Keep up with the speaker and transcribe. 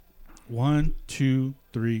1, 2,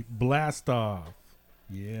 3, blast off.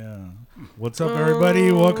 Yeah. What's up,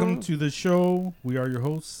 everybody? Welcome to the show. We are your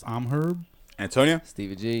hosts. I'm Herb. Antonio.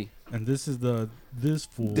 Stevie G. And this is the This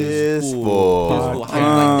Fool. This fool.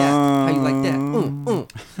 How you like that?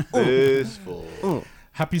 This fool.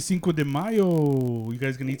 Happy Cinco de Mayo. You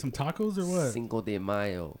guys gonna eat some tacos or what? Cinco de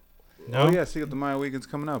Mayo. No? Oh, yeah. Cinco de Mayo weekend's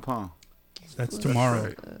coming up, huh? That's tomorrow.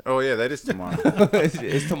 Right. Oh, yeah. That is tomorrow.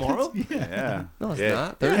 It's tomorrow? Yeah. No, it's Yeah.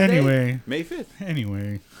 not. Thursday? Anyway. May 5th.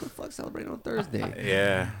 Anyway. What the fuck celebrating on Thursday?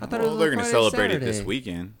 Yeah. I thought it was they're on going to Friday, celebrate it this Saturday.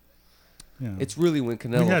 weekend. Yeah. It's really when We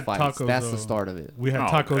Canelo had fights. tacos, That's though. the start of it. We had Oh,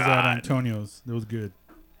 tacos at God. Antonio's. It was good.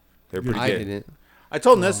 They're pretty I good. didn't. I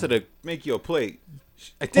told Nessa to make you a plate.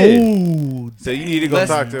 I did. Oh, So you need to go Let's-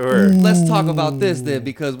 talk to her. Let's talk about this then,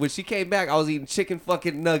 because when she came back, I was eating chicken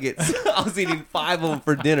fucking nuggets. I was eating 5 of them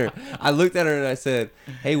for dinner. I looked at her and I said,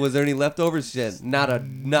 "Hey, was there any leftovers?" She said, "Not a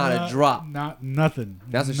drop." Nothing.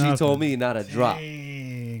 That's what she told me. Not a drop.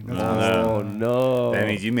 Dang, Oh no! That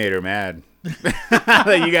means you made her mad.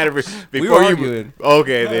 That you got to before We were you. arguing.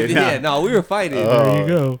 Okay, then. Yeah, no, we were fighting. There you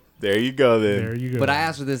go. There you go, then. There you go. But I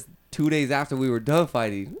asked her this 2 days after we were done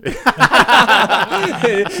fighting. She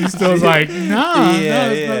still was like, nah, Yeah,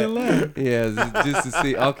 no, it's yeah. not allowed. Yeah, just to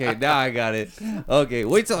see. Okay, now I got it. Okay,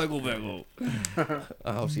 wait till I go back home.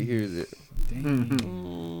 I hope she hears it.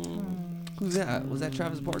 Who's that? Was that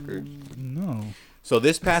Travis Barker? No. So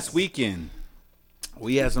this past weekend,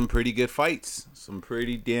 we had some pretty good fights. Some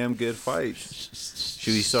pretty damn good fights.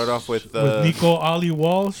 Should we start off with... With Nico Ali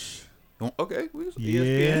Walsh. Okay. ESPN.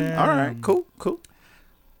 Yeah. All right. Cool.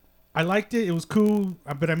 I liked it. It was cool.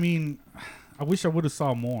 But I mean, I wish I would have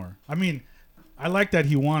saw more. I mean, I like that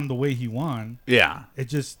he won the way he won. Yeah. It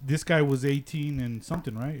just, this guy was 18 and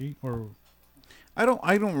something, right? Or I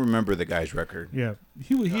don't remember the guy's record. yeah,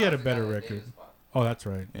 he had a better record. Oh, that's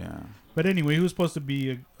right. Yeah. But anyway, he was supposed to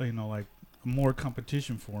be, like more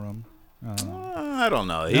competition for him. I don't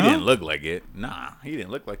know. He No? didn't look like it. Nah, he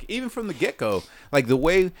didn't look like it. Even from the get-go. Like the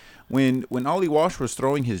way when Ollie Walsh was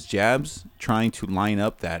throwing his jabs, trying to line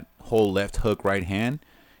up that whole left hook right hand,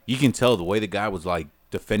 you can tell the way the guy was like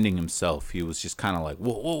defending himself. He was just kind of like,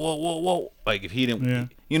 whoa. Like if he didn't, Yeah.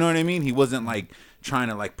 you know what I mean? He wasn't like trying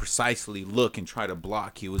to like precisely look and try to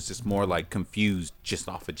block. He was just more like confused just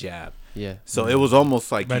off a jab. Yeah. So it was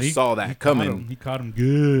almost like But you saw that he coming. He caught him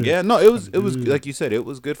good. Yeah, no, it was Good. like you said, it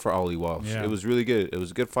was good for Ollie Walsh. Yeah. It was really good. It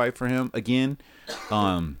was a good fight for him. Again,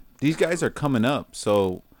 these guys are coming up.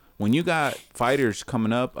 So when you got fighters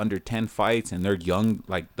coming up under 10 fights and they're young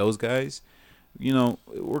like those guys, you know,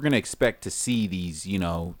 we're going to expect to see these, you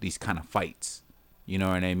know, these kind of fights. You know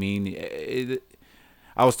what I mean?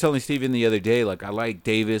 I was telling Steven the other day, like, I like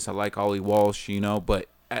Davis, I like Ollie Walsh, you know, but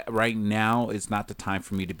right now it's not the time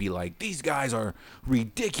for me to be like, these guys are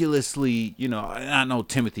ridiculously, you know, I know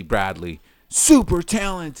Timothy Bradley, super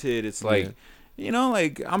talented. It's like, you know,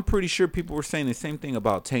 like, I'm pretty sure people were saying the same thing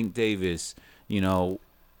about Tank Davis, you know,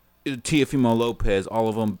 Teofimo Lopez, all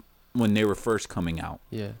of them when they were first coming out.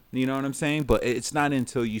 Yeah. You know what I'm saying? But it's not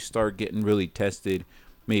until you start getting really tested,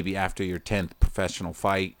 maybe after your 10th professional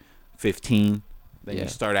fight, 15, that you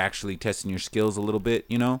start actually testing your skills a little bit,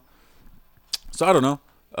 you know? So I don't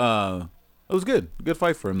know. It was good. Good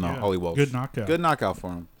fight for him, though, Ollie Walsh. Good knockout. Good knockout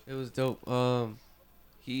for him. It was dope.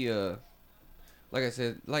 He like I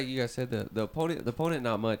said, like you guys said, the opponent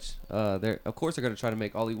not much. They're of course they're gonna try to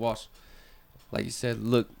make Ollie Walsh, like you said,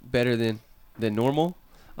 look better than normal.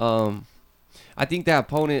 I think that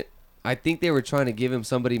opponent, I think they were trying to give him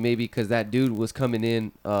somebody maybe because that dude was coming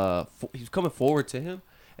in, he was coming forward to him,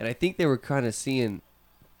 and I think they were kind of seeing,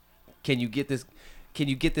 can you get this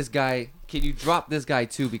guy? Can you drop this guy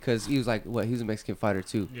too? Because he was like, what? He was a Mexican fighter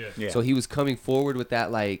too. Yeah. So he was coming forward with that,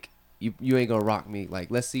 like, you ain't gonna rock me. Like,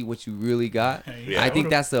 let's see what you really got. Yeah. I think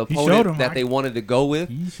that's the He showed opponent him, that they wanted to go with.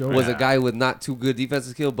 He showed Was him. a guy with not too good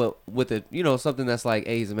defensive skill, but with a, you know, something that's like,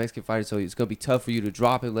 hey, he's a Mexican fighter, so it's gonna be tough for you to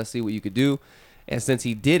drop him. Let's see what you could do. And since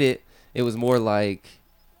he did it, it was more like,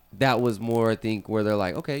 that was more, I think, where they're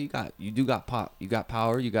like, okay, you do got pop, you got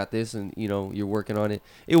power, you got this, and you know you're working on it.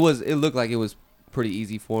 It looked like it was pretty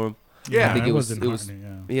easy for him. Yeah. I think it was wasn't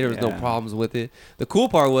hard, there was no Yeah. problems with it. The cool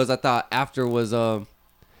part was, I thought after was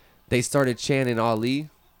they started chanting Ali,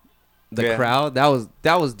 the crowd. That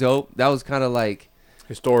was dope. That was kind of like,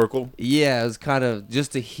 Historical. yeah, it was kind of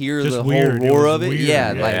just to hear Just the weird. whole It roar was of it. weird.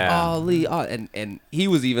 Yeah, Yeah. like Yeah. Ali, and he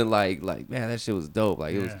was even like man, that shit was dope.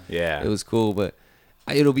 Like it was Yeah. it was cool, but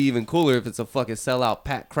it'll be even cooler if it's a fucking sellout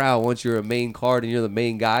packed crowd once you're a main card and you're the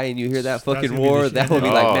main guy and you hear that That's fucking gonna be the roar. shit. That would be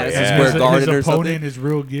Oh, like Madison yeah. Square Garden his or opponent something. is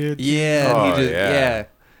real good. Yeah, Oh, he just yeah.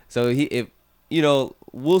 So if you know,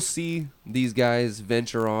 we'll see these guys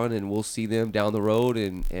venture on, and we'll see them down the road.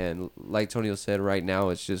 And like Tonio said, right now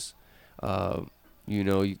it's just, you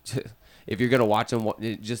know, if you're gonna watch them,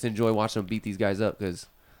 just enjoy watching them beat these guys up because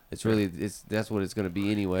that's what it's gonna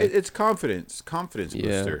be anyway. It's confidence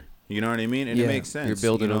booster. You know what I mean? And it makes sense. You're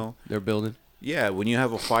building you know? them. They're building. Yeah, when you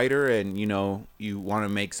have a fighter and you know you want to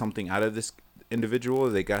make something out of this individual,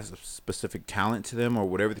 they got a specific talent to them or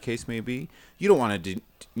whatever the case may be. You don't want to,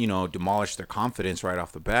 demolish their confidence right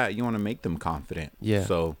off the bat. You want to make them confident. Yeah.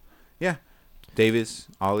 So, yeah, Davis,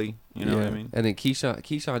 Ali, you know what I mean? And then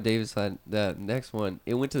Keyshawn Davis had that next one.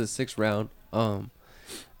 It went to the 6th round,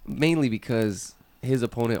 mainly because his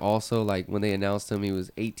opponent also, like, when they announced him, he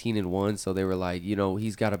was 18-1, so they were like,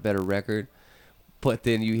 he's got a better record. But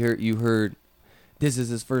then you heard this is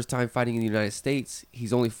his first time fighting in the United States.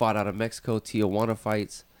 He's only fought out of Mexico, Tijuana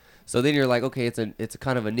fights. So then you're like, okay, it's a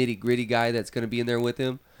kind of a nitty-gritty guy that's going to be in there with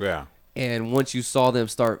him. Yeah. And once you saw them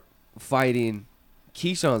start fighting,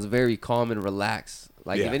 Keyshawn's very calm and relaxed.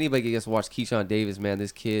 Like, if anybody gets to watch Keyshawn Davis, man,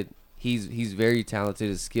 this kid, he's very talented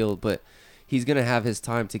and skilled, but he's going to have his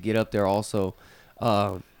time to get up there also.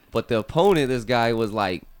 But the opponent, this guy was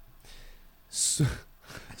like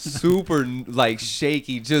super like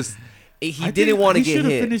shaky. Just he didn't want to get hit. He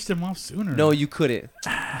should have finished him off sooner. No, you couldn't.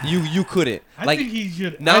 You couldn't. I think he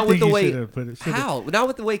should. Not with the way. How? Not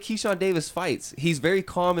with the way Keyshawn Davis fights. He's very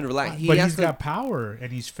calm and relaxed. But he's got power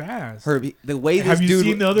and he's fast. Herbie, the way this have you dude,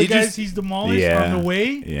 seen the other guys he's demolished on the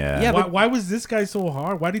way? Yeah. Why was this guy so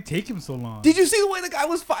hard? Why did it take him so long? Did you see the way the guy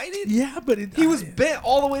was fighting? Yeah, but he was bent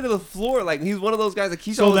all the way to the floor. Like he's one of those guys that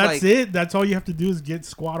Keyshawn. So was that's like, it. That's all you have to do is get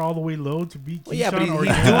squat all the way low to beat Keyshawn, Well, yeah, but or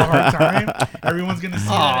he's have a hard time. Everyone's gonna see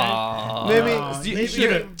that.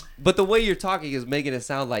 Maybe. But the way you're talking is making it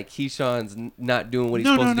sound like Keyshawn's not doing what he's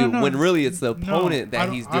supposed to do. When really it's the opponent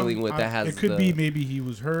that he's dealing with that has. It could be maybe he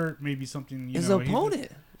was hurt. Maybe something. It's the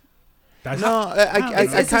opponent.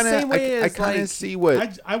 I kind of see what I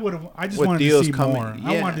just wanted to see more.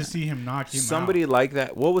 Yeah. I wanted to see him knock him somebody out. like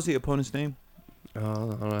that. What was the opponent's name? I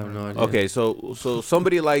have no idea. Okay, so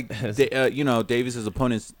somebody like Davis's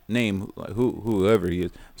opponent's name, whoever he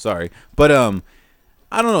is. Sorry, but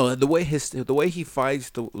I don't know the way he fights,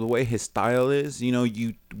 the way his style is.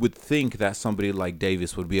 You would think that somebody like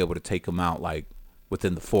Davis would be able to take him out like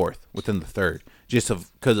within the 4th, within the 3rd, just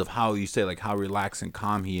because of how you say like how relaxed and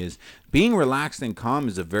calm he is. Being relaxed and calm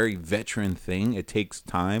is a very veteran thing. It takes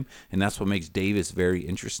time, and that's what makes Davis very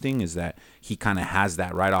interesting. Is that he kind of has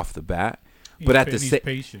that right off the bat. But he's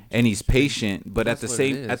patient. But at the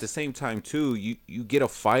same time too, you get a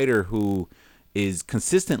fighter who is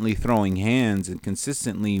consistently throwing hands and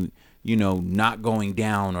consistently, not going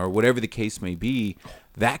down or whatever the case may be.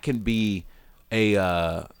 That can be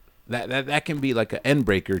that can be like an end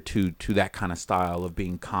breaker to that kind of style of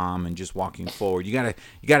being calm and just walking forward. You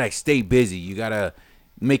gotta stay busy. You gotta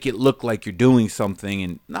make it look like you're doing something.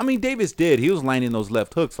 And I mean, Davis did. He was landing those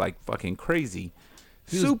left hooks like fucking crazy.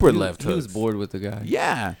 Left hooks. He was bored with the guy.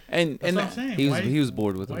 Yeah, and that's what I'm saying. He was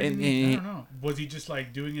bored with him. I don't know. Was he just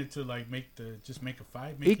like doing it to like make a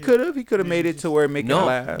fight? He could have made it to where it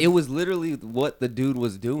laugh. It was literally what the dude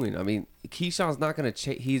was doing. I mean, Keyshawn's not gonna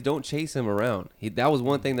don't chase him around. That was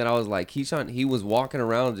one thing that I was like, Keyshawn. He was walking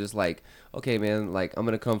around just like, okay, man, like I'm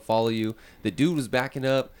gonna come follow you. The dude was backing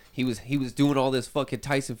up. He was doing all this fucking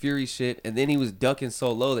Tyson Fury shit, and then he was ducking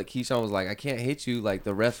so low that Keyshawn was like, I can't hit you, like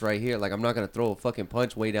the ref's right here, like I'm not gonna throw a fucking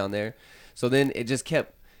punch way down there. So then it just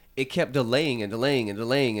kept delaying until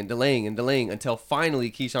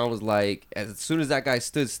finally Keyshawn was like, as soon as that guy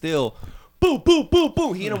stood still, boom, boom, boom,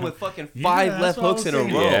 boom, he hit him with fucking 5 left hooks in a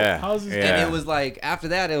row. Yeah. And it was like, after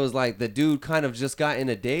that, it was like the dude kind of just got in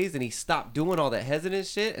a daze and he stopped doing all that hesitant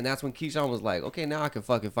shit. And that's when Keyshawn was like, okay, now I can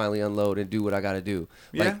fucking finally unload and do what I got to do.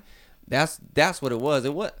 Like, that's what it was.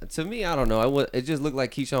 And what, to me, I don't know. It just looked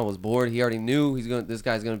like Keyshawn was bored. He already knew this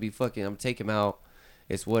guy's going to be fucking, I'm going to take him out.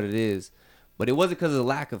 It's what it is. But it wasn't because of the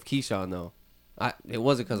lack of Keyshawn, though. It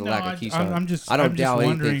wasn't because of lack of Keyshawn. I don't doubt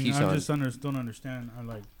anything Keyshawn. I just don't understand.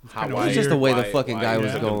 It's just the way the fucking guy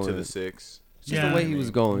was going. To the 6. It's just the way he was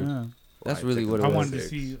going. Yeah. That's really what it was. I wanted to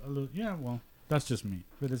see a little. Yeah, well, that's just me.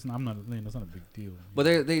 But that's not a big deal.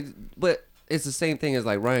 But but it's the same thing as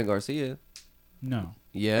like Ryan Garcia. No.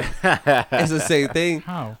 Yeah. It's the same thing.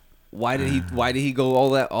 How? Why did he go all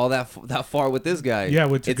that far with this guy? Yeah,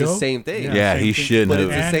 the same thing. Yeah, he shouldn't. But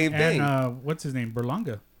it's the same thing. And what's his name?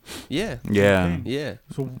 Berlanga. Yeah. Yeah.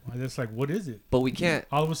 So that's like, what is it? But we can't.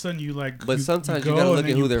 All of a sudden, you like. But sometimes you gotta look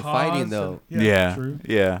at who they're fighting, though. Yeah. True.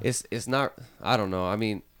 Yeah. It's not. I don't know. I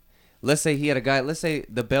mean, let's say he had a guy. Let's say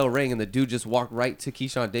the bell rang and the dude just walked right to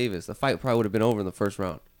Keyshawn Davis. The fight probably would have been over in the first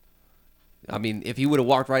round. I mean, if he would have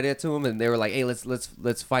walked right into him and they were like, "Hey, let's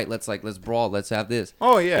fight, let's brawl, let's have this,"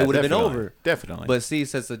 Oh yeah, it would have been definitely. over. Definitely. But see,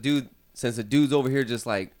 since the dude's over here just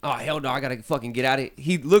like, "Oh hell no, I gotta fucking get out of it,"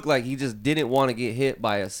 he looked like he just didn't want to get hit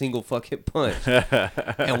by a single fucking punch.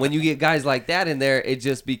 And when you get guys like that in there, it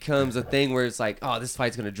just becomes a thing where it's like, "Oh, this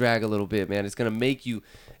fight's gonna drag a little bit, man. It's gonna make you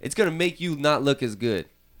not look as good."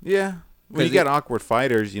 Yeah. When you got awkward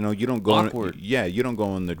fighters, you don't go Awkward. you don't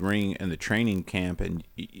go in the ring in the training camp and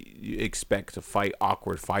you expect to fight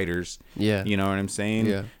awkward fighters. Yeah. You know what I'm saying?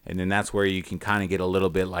 Yeah. And then that's where you can kind of get a little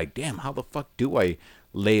bit like, damn, how the fuck do I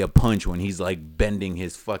lay a punch when he's like bending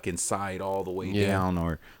his fucking side all the way down,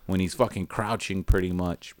 or when he's fucking crouching pretty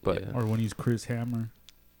much. But Or when he's Chris Hammer.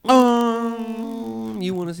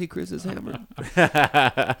 You want to see Chris's hammer?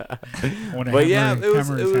 But yeah, it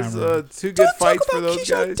was two good fights for those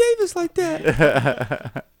guys. Davis like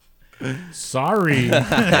that. Sorry.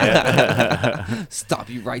 Stop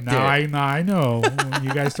you right Now there. I know. When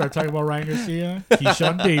you guys start talking about Ryan Garcia,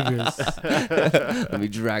 Keyshawn Davis, Let me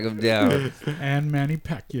drag him down. and Manny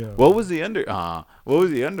Pacquiao. What was the other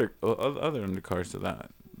undercards to that?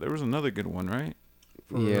 There was another good one, right?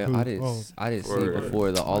 Yeah, who? I didn't Oh. see it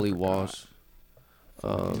before the Ollie Walsh.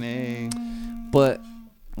 But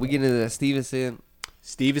we get into that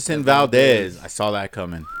Stevenson Valdez. I saw that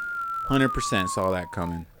coming. 100% saw that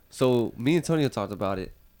coming. So me and Antonio talked about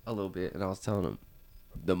it a little bit, and I was telling him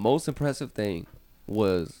the most impressive thing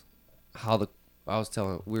was we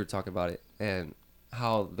were talking about it, and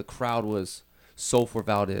how the crowd was so for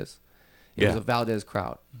Valdez. It was a Valdez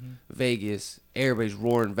crowd. Mm-hmm. Vegas, everybody's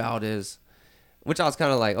roaring Valdez, which I was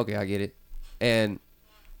kind of like, okay, I get it. And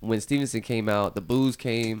when Stevenson came out, the boos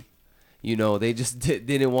came. They just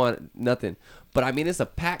didn't want nothing. But I mean, it's a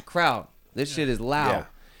packed crowd. This shit is loud. Yeah.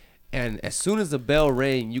 And as soon as the bell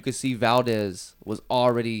rang, you could see Valdez was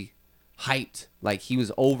already hyped. Like, he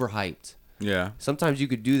was overhyped. Yeah. Sometimes you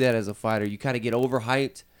could do that as a fighter. You kind of get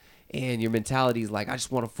overhyped, and your mentality is like, I just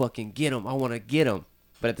want to fucking get him. I want to get him.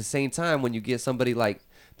 But at the same time, when you get somebody like,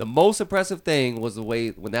 the most impressive thing was the way,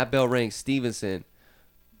 when that bell rang, Stevenson,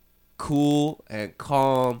 cool and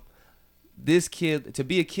calm. This kid, to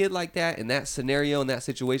be a kid like that, in that scenario, in that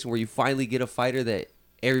situation where you finally get a fighter that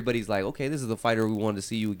everybody's like, okay, this is the fighter we wanted to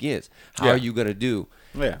see you against. How are you going to do?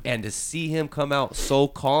 Yeah. And to see him come out so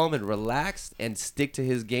calm and relaxed and stick to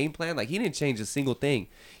his game plan, like, he didn't change a single thing.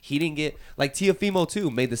 He didn't get, like, Teofimo, too,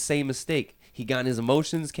 made the same mistake. He got in his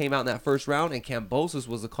emotions, came out in that first round, and Kambosos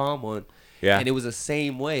was the calm one. Yeah. And it was the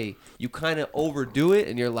same way. You kind of overdo it,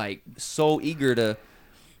 and you're, like, so eager to,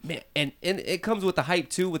 man, and it comes with the hype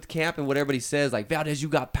too, with camp and what everybody says, like, Valdez, you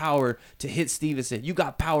got power to hit Stevenson, you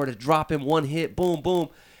got power to drop him one hit, boom, boom.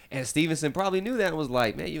 And Stevenson probably knew that and was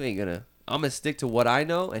like, man, I'm gonna stick to what I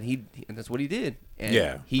know, and that's what he did.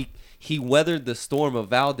 And he weathered the storm of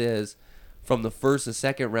Valdez from the first and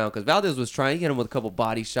second round, because Valdez was trying. He hit him with a couple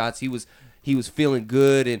body shots. He was feeling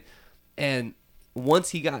good, and once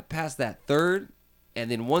he got past that third, and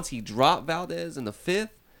then once he dropped Valdez in the fifth,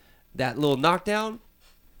 that little knockdown.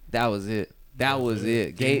 That was it. That was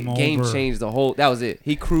it. Game changed the whole. That was it.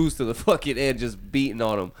 He cruised to the fucking end, just beating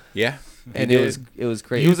on him. Yeah. And it was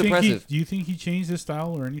crazy. It was impressive. Do you think he changed his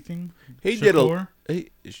style or anything? He Shakur?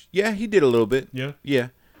 did he did a little bit. Yeah. Yeah.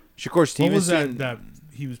 Shakur Stevenson. What was that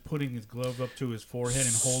he was putting his glove up to his forehead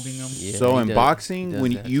and holding him? Yeah, so in he boxing,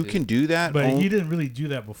 when that you too. can do that, But he didn't really do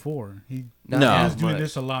that before. He Not No. as is doing much.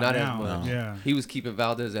 this a lot Not now. as much. Yeah. He was keeping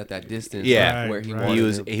Valdez at that distance. Yeah. where he Right.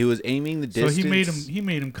 wanted him. he was aiming the distance. So he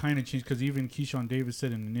made him kind of change, because even Keyshawn Davis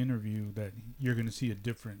said in an interview that you're going to see a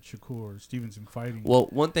different Shakur Stevenson fighting. Well,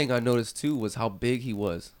 one thing I noticed too was how big he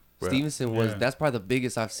was. Yeah. Stevenson was. Yeah. That's probably the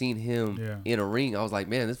biggest I've seen him Yeah. in a ring. I was like,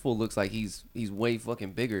 man, this fool looks like he's way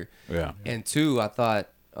fucking bigger. Yeah. And two, I thought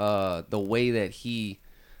the way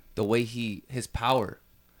his power.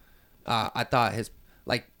 I thought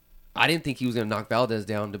I didn't think he was gonna knock Valdez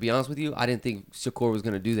down. To be honest with you, I didn't think Shakur was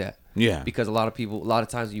gonna do that. Yeah. Because a lot of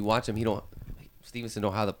times when you watch him, Stevenson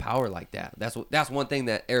don't have the power like that. That's one thing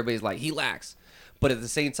that everybody's like, he lacks. But at the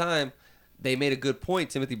same time, they made a good point.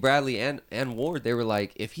 Timothy Bradley and Ward, they were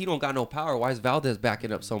like, if he don't got no power, why is Valdez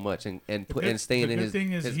backing up so much and staying in his guard? The good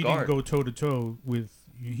thing is he didn't go toe to toe with.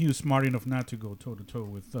 He was smart enough not to go toe to toe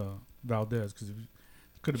with Valdez, because it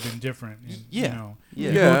could have been different. And, Yeah.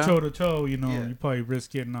 You go toe to toe, you probably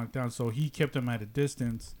risk getting knocked down. So he kept him at a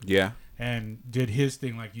distance. Yeah. And did his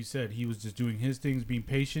thing, like you said. He was just doing his things, being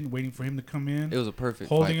patient, waiting for him to come in. It was a perfect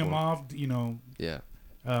holding fight him for off. Yeah.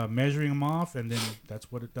 Measuring him off, and then that's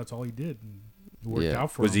all he did. And it worked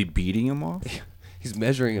out for him. Was he beating him off? He's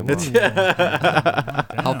measuring him off. Damn.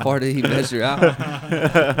 How far did he measure out?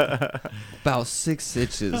 about 6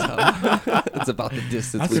 inches. It's about the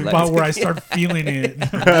distance. That's we about like to where I get. start feeling it.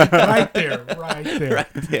 Right there. Right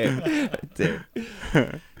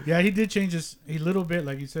there. Yeah, he did change a little bit,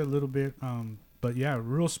 like you said, a little bit. But yeah,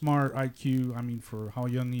 real smart IQ. I mean, for how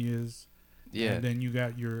young he is. Yeah. And then you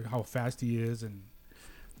got how fast he is, and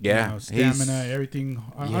stamina, everything.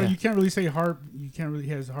 Yeah. You can't really say heart. You can't really.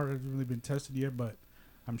 His heart hasn't really been tested yet, but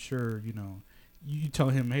I'm sure you tell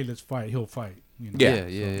him, hey, let's fight. He'll fight.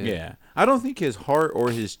 Yeah. I don't think his heart or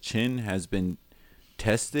his chin has been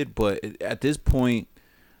tested, but at this point,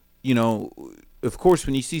 of course,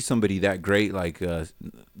 when you see somebody that great like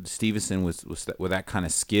Stevenson with that kind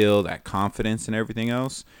of skill, that confidence, and everything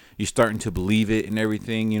else, you're starting to believe it and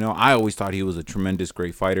everything. I always thought he was a tremendous,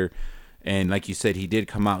 great fighter, and like you said, he did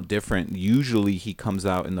come out different. Usually, he comes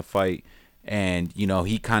out in the fight, and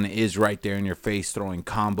he kind of is right there in your face, throwing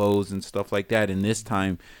combos and stuff like that. And this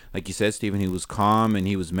time, like you said, Steven, he was calm and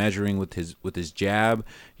he was measuring with his jab.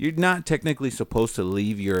 You're not technically supposed to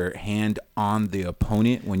leave your hand on the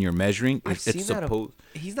opponent when you're measuring. He's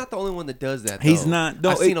not the only one that does that, though. He's not. No,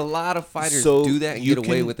 I've seen a lot of fighters do that and get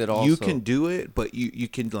away with it also. You can do it, but you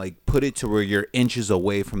can like put it to where you're inches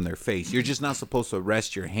away from their face. You're just not supposed to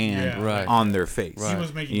rest your hand on their face. He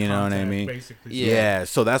was making you know contact, what I mean? Basically. Yeah.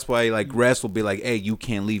 So that's why like refs will be like, hey, you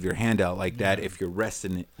can't leave your hand out like that if you're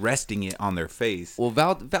resting it on their face. Well,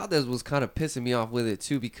 Valdez was kind of pissing me off with it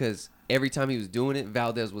too, because every time he was doing it,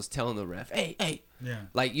 Valdez was telling the ref, hey. Yeah.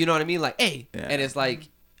 Like, you know what I mean? Like, hey. Yeah. And it's like,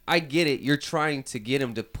 I get it. You're trying to get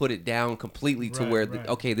him to put it down completely to where,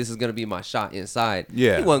 okay, this is going to be my shot inside.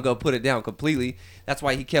 Yeah. He wasn't going to put it down completely. That's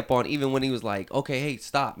why he kept on, even when he was like, okay, hey,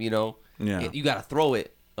 stop, you got to throw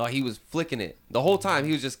it. He was flicking it. The whole time,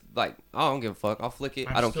 he was just like, I don't give a fuck. I'll flick it.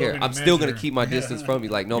 I don't care. I'm still going to keep my distance from you.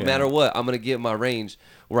 Like, no matter what, I'm going to get my range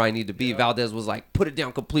where I need to be. Yeah. Valdez was like, put it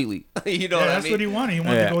down completely. You know what I mean? That's what he wanted. He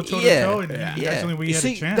wanted to go toe-to-toe. And that's the only way he had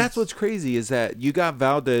a chance. That's what's crazy is that you got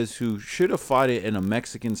Valdez, who should have fought it in a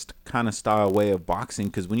Mexican kind of style way of boxing.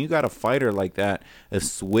 Because when you got a fighter like that, a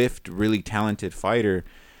swift, really talented fighter,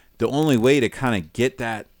 the only way to kind of get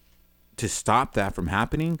that, to stop that from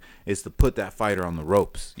happening, is to put that fighter on the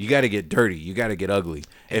ropes. You got to get dirty. You got to get ugly.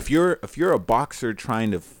 If you're a boxer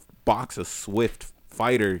trying to box a swift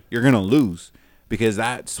fighter, you're gonna lose, because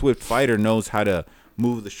that swift fighter knows how to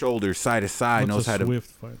move the shoulders side to side. What's knows how to.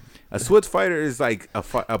 Fighter? A swift fighter is like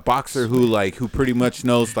a boxer who pretty much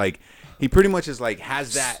knows, like, he pretty much is like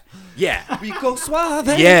has that. Yeah. Rico Suave.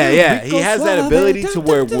 Yeah. He has that ability to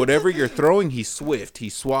where whatever you're throwing, he's swift,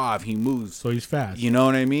 he's suave, he moves. So he's fast. You know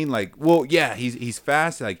what I mean? Like, well, yeah, he's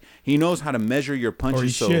fast. Like, he knows how to measure your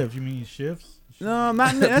punches. Or he shifts. You mean he shifts? No,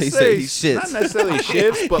 not necessarily. Not necessarily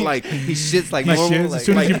shifts, but like he shits like he normal. Shits. Like, as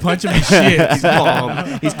soon as you punch him, he shits. He's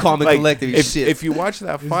calm. He's calm and like, collected. He shits. If you watch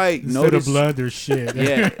that fight, Instead notice of blood, there's shit.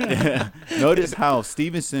 Yeah. Notice how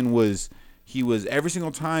Stevenson was. He was every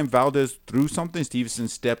single time Valdez threw something, Stevenson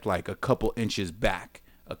stepped like a couple inches back,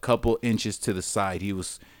 a couple inches to the side. He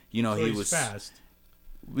was, he was fast.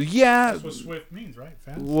 Yeah, that's what swift means, right?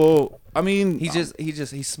 Fast. Well, I mean, he's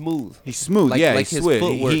smooth. He's smooth. Like, yeah, like he's his swift.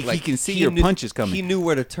 footwork. He can see your punches coming. He knew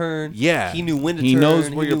where to turn. Yeah, he knew when to turn. He knows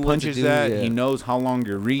where your punch is at. Yeah. He knows how long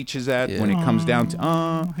your reach is at when it comes down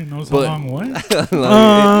to. He knows how long what?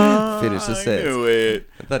 Finish the set. I knew it.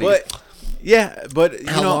 But yeah, but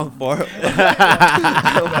how long for?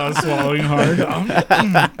 I was swallowing hard.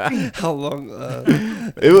 How long?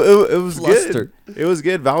 It was flustered. Good. It was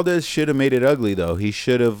good. Valdez should have made it ugly though. He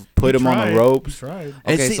should have put him on the ropes. He tried.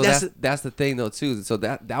 Okay, see, so that's the thing though too. So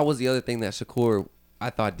that was the other thing that Shakur I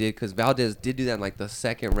thought did, because Valdez did do that in like the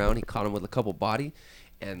second round. He caught him with a couple body.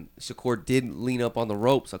 And Shakur did lean up on the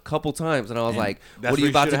ropes a couple times. And I was like, what are you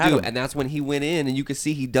about to do? And that's when he went in, and you could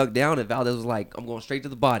see he dug down, and Valdez was like, I'm going straight to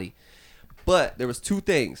the body. But there was two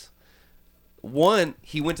things. One,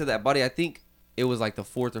 he went to that body. I think it was like the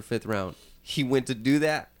 4th or 5th round. He went to do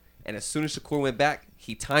that, and as soon as Shakur went back,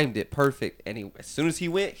 he timed it perfect. And as soon as he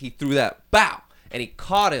went, he threw that, bow, and he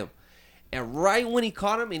caught him. And right when he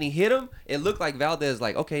caught him and he hit him, it looked like Valdez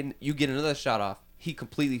like, okay, you get another shot off. He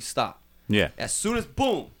completely stopped. Yeah. As soon as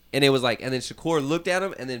boom, and it was like, and then Shakur looked at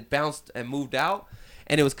him and then bounced and moved out,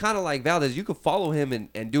 and it was kind of like, Valdez, you could follow him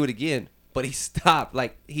and do it again, but he stopped,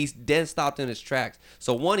 like he's dead stopped in his tracks.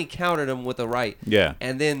 So one, he countered him with a right,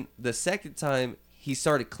 and then the second time he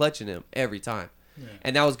started clutching him every time,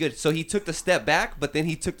 and that was good. So he took the step back, but then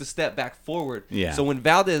he took the step back forward. So when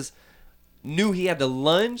Valdez knew he had to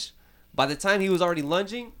lunge, by the time he was already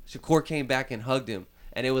lunging, Shakur came back and hugged him.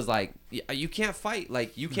 And it was like, you can't fight.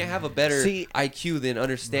 Like, you can't have a better IQ than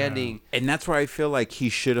understanding. And that's where I feel like he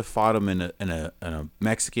should have fought him in a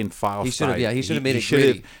Mexican file. He should have, he should have made it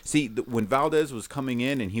gritty. See, when Valdez was coming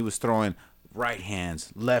in and he was throwing right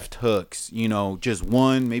hands, left hooks, you know, just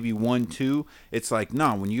one, maybe 1, 2. It's like,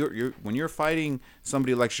 no, when you're fighting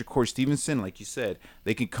somebody like Shakur Stevenson, like you said,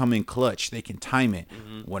 they can come in clutch, they can time it.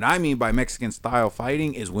 What I mean by Mexican style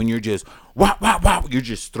fighting is when you're just wow, wow, wow, you're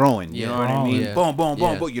just throwing. You know what I mean? Boom, boom,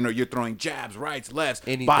 boom, boom. You know, you're throwing jabs, rights, lefts,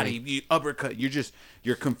 body, uppercut.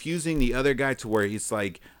 You're confusing the other guy to where he's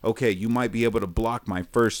like, okay, you might be able to block my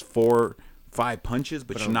first 4, 5 punches,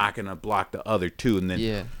 but you're not gonna block the other 2, and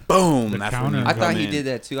then boom, that's when you I thought he did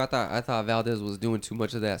that too. I thought Valdez was doing too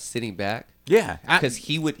much of that sitting back. Yeah, because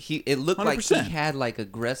it looked 100%. Like he had like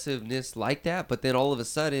aggressiveness like that, but then all of a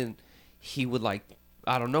sudden he would like,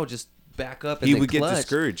 I don't know, just back up. And he would get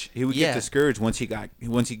discouraged. He would get discouraged once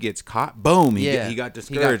he gets caught. Boom, he got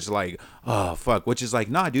discouraged. Like, oh fuck, which is like,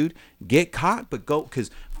 nah, dude, get caught, but go,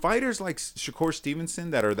 because fighters like Shakur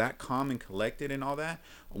Stevenson that are that calm and collected and all that.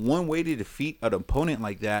 One way to defeat an opponent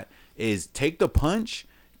like that is take the punch,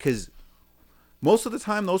 because most of the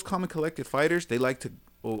time those calm and collected fighters, they like to,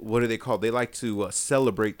 what do they call? They like to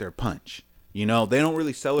celebrate their punch. You know, they don't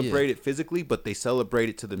really celebrate it physically, but they celebrate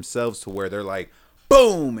it to themselves to where they're like,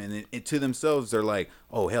 boom, and to themselves they're like,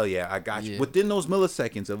 oh hell yeah, I got you. Within those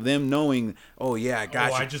milliseconds of them knowing, oh yeah, I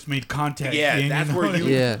got you. I just made contact.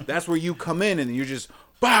 Yeah, that's where you come in, and you're just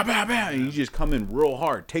bah, bah, bah, and you just come in real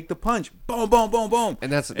hard. Take the punch. Boom, boom, boom, boom.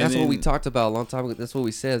 And that's what we talked about a long time ago. That's what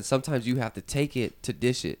we said. Sometimes you have to take it to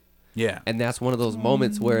dish it. Yeah. And that's one of those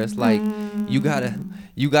moments where it's like you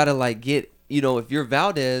gotta like get, you know, if you're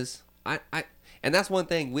Valdez, and that's one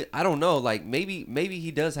thing I don't know. Like maybe he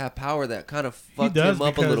does have power that kind of fucked him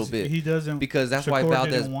up a little bit. He doesn't, because that's Shakur why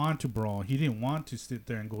Valdez didn't want to brawl. He didn't want to sit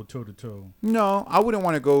there and go toe to toe. No, I wouldn't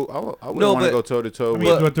want to go. I wouldn't want to go toe to toe. I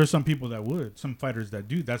mean, but there's some people that would. Some fighters that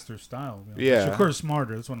do. That's their style. You know? Yeah, Shakur's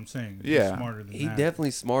smarter. That's what I'm saying. Yeah, he's smarter than he that.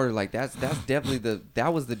 Definitely smarter. Like that's definitely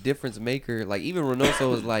that was the difference maker. Like even Reynoso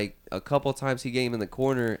was like a couple times he came in the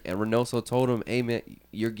corner and Reynoso told him, "Hey man,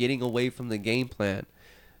 you're getting away from the game plan.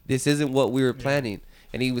 This isn't what we were planning."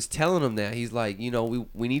 And he was telling him that. He's like, you know,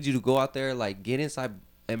 we need you to go out there, like, get inside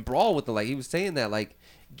and brawl with him. Like, he was saying that, like,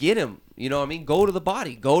 get him. You know what I mean? Go to the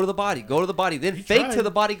body. Go to the body. Go to the body. Then fake to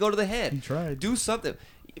the body. Go to the head. He tried. Do something.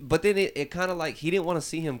 But then it kind of like, he didn't want to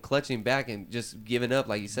see him clutching back and just giving up.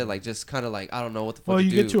 Like you said, like, just kind of like, I don't know what the fuck to do.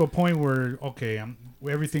 Well, you get to a point where, okay,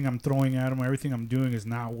 everything I'm throwing at him, everything I'm doing is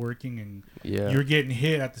not working, and you're getting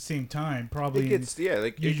hit at the same time. Probably, you just get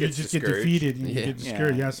defeated and you get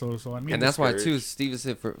discouraged. Yeah, so I mean, and that's why too,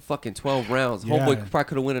 Stevenson for fucking 12 rounds. Homeboy probably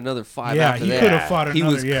could have won another 5 after that. Yeah, he could have fought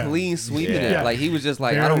another. He was clean sweeping it. Like he was just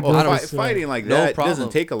like, I don't. Fighting like that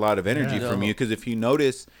doesn't take a lot of energy from you, because if you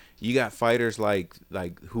notice, you got fighters like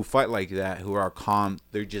who fight like that, who are calm.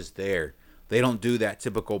 They're just there. They don't do that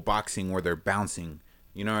typical boxing where they're bouncing.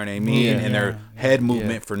 You know what I mean? And their head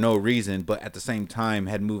movement for no reason, but at the same time,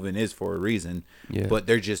 head movement is for a reason. Yeah. But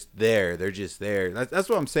they're just there. They're just there. That's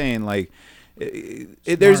what I'm saying. Like,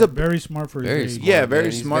 there's a very smart for his age. Yeah,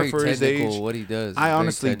 very smart for his age. What he does. I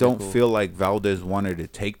honestly don't feel like Valdez wanted to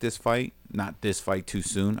take this fight. Not this fight too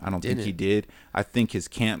soon. I don't think he did. I think his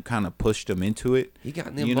camp kind of pushed him into it. He got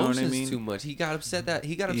in the emotions too much. He got upset that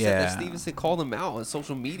Stevenson called him out on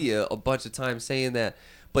social media a bunch of times saying that.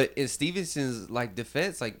 But in Stevenson's like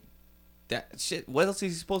defense, like that shit, what else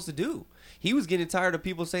is he supposed to do? He was getting tired of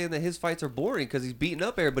people saying that his fights are boring because he's beating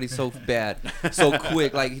up everybody so bad, so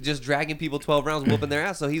quick. Like he's just dragging people 12 rounds, whooping their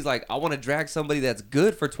ass. So he's like, I want to drag somebody that's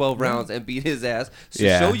good for 12 rounds and beat his ass to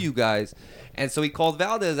show you guys. And so he called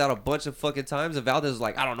Valdez out a bunch of fucking times, and Valdez was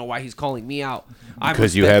like, I don't know why he's calling me out.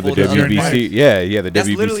 Because you have the WBC, the That's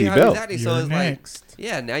WBC belt. Exactly. So it's next.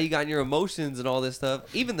 Like, now you got your emotions and all this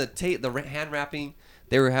stuff. Even the hand wrapping,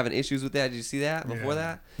 they were having issues with that. Did you see that before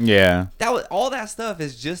that? Yeah. That was all that stuff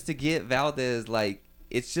is just to get Valdez, like,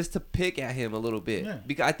 it's just to pick at him a little bit. Yeah.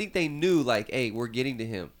 Because I think they knew, like, hey, we're getting to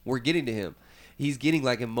him. He's getting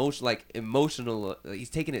emotional. He's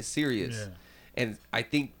taking it serious. Yeah. And I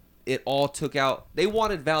think it all took out. They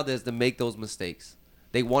wanted Valdez to make those mistakes.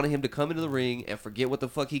 They wanted him to come into the ring and forget what the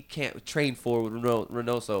fuck he can't train for with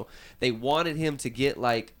Reynoso. They wanted him to get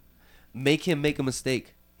make him make a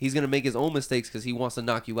mistake. He's gonna make his own mistakes because he wants to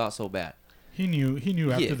knock you out so bad. He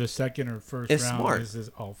knew after the second or first round. Smart.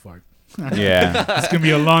 Oh fuck. Yeah, it's gonna be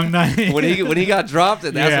a long night. when he got dropped,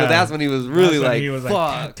 and that's when he was really like, fuck,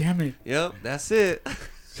 God damn it. Yep, that's it.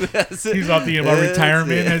 He's all thinking about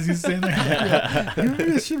retirement as he's saying that.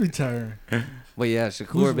 Maybe I should retire. But yeah,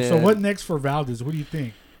 Shakur, man. So what next for Valdez? What do you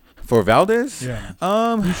think? For Valdez? Yeah.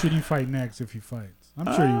 Who should he fight next if he fights? I'm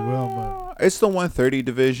sure he will, but it's the 130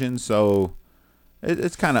 division, so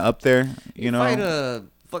it's kind of up there. You know,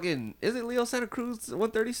 fucking isn't Leo Santa Cruz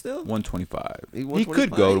 130 still? 125. He He could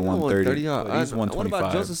go to 130. Huh? But he's 125. What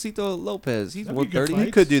about Josecito Lopez? He's That'd be good 130. fight.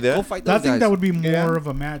 He could do that. Go fight I those think guys. that would be more Yeah. of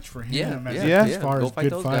a match for him Yeah, as far Go as fight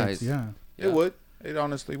good those fights. guys. Yeah. It would. It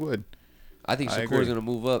honestly would. I think I Shakur's agree. gonna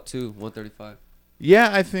move up too, 135. Yeah,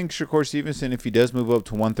 I think Shakur Stevenson, if he does move up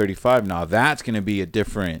to 135, now that's going to be a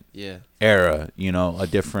different Yeah. era, you know, a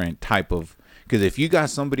different type of. Because if you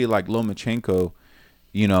got somebody like Lomachenko,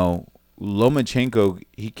 you know, Lomachenko,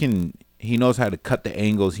 he knows how to cut the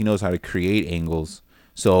angles. He knows how to create angles.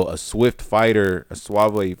 So a swift fighter, a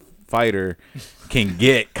suave fighter, can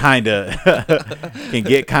get kind of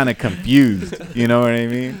confused. You know what I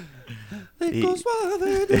mean?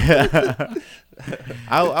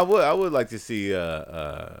 I would like to see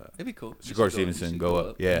It'd be cool. Shakur Stevenson go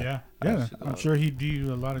up. Yeah. I'm sure he'd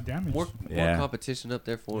do a lot of damage. More Yeah. competition up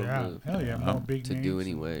there for him hell yeah, more big to names. do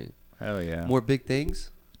anyway. Hell yeah. More big things.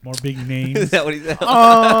 More big names. Is that what he said?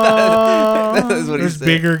 Oh, That's what he There's said.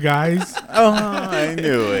 bigger guys. I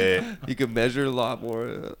knew it. You can measure a lot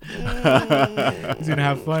more. He's gonna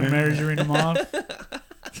have fun measuring them off.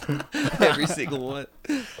 Every single one.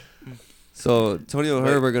 So Tony and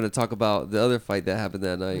Herb are gonna talk about the other fight that happened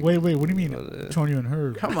that night. Wait, what do you mean, Tony and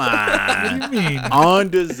Herb? Come What on. do you mean? On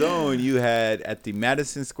the zone, you had at the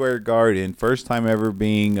Madison Square Garden, first time ever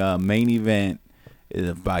being main event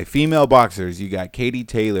by female boxers. You got Katie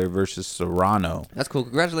Taylor versus Serrano. That's cool.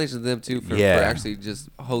 Congratulations to them too for actually just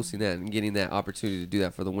hosting that and getting that opportunity to do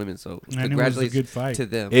that for the women. So And it was a congratulations good fight. to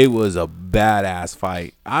them. It was a badass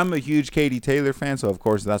fight. I'm a huge Katie Taylor fan, so of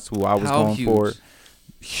course that's who I was How going huge? for.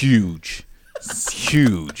 Huge.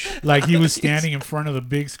 Huge. Like he was standing in front of the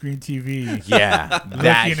big screen TV, Yeah.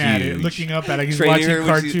 That looking at it, huge. looking up at it. He's Training her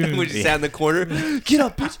watching when she cartoons. sat in the corner. Get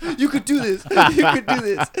up, bitch! You could do this. You could do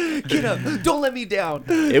this. Get up! Don't let me down.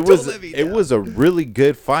 It was a really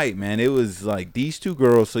good fight, man. It was like these two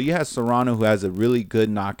girls. So you have Serrano, who has a really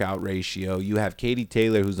good knockout ratio. You have Katie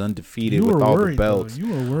Taylor, who's undefeated You with were all worried, the belts. though.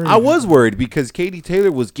 You were worried. I was worried because Katie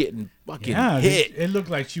Taylor was getting fucking Yeah, hit. it looked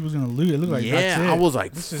like she was gonna lose. It looked like that's it. I was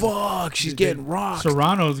like, This is- fuck, she's getting rocked.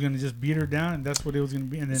 Serrano's gonna just beat her down, and that's what it was gonna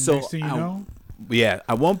be. And then So next thing you know, Yeah,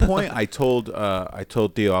 at one point I told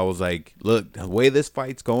Theo, I was like, look, the way this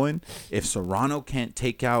fight's going, if Serrano can't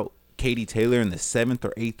take out Katie Taylor in the 7th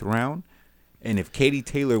or 8th round, and if Katie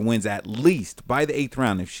Taylor wins at least by the 8th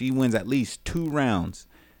round, if she wins at least 2 rounds,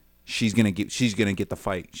 she's gonna get the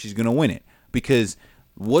fight. She's gonna win it. Because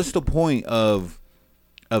what's the point of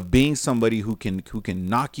being somebody who can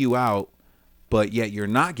knock you out, but yet you're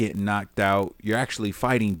not getting knocked out, you're actually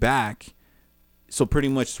fighting back. So pretty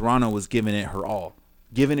much Serrano was giving it her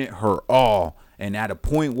all. And at a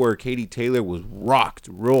point where Katie Taylor was rocked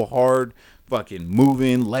real hard, fucking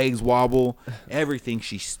moving, legs wobble, everything,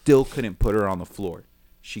 she still couldn't put her on the floor.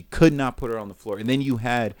 She could not put her on the floor. And then you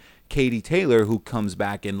had Katie Taylor, who comes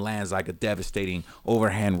back and lands like a devastating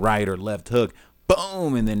overhand right or left hook.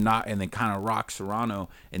 Boom, and then kind of rocks Serrano.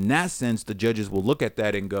 In that sense, the judges will look at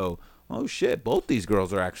that and go, oh shit, both these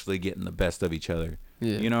girls are actually getting the best of each other.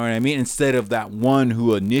 Yeah. You know what I mean? Instead of that one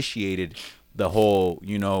who initiated the whole,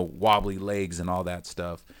 wobbly legs and all that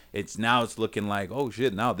stuff. It's looking like, oh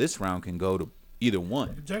shit, now this round can go to either one.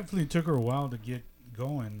 it definitely took her a while to get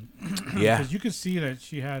going. Yeah. Because you could see that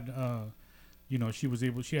she had,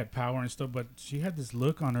 she had power and stuff, but she had this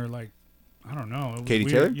look on her like, I don't know. It was Katie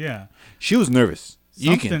weird. Taylor? Yeah. She was nervous.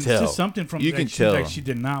 You can Something- tell. Just something from You like, can she, tell. like she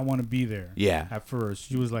did not want to be there. Yeah. At first,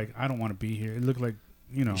 she was like, I don't want to be here. It looked like,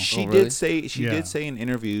 She Oh, really? did say Yeah. did say in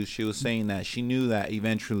interviews, she was saying that she knew that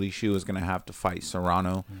eventually she was gonna have to fight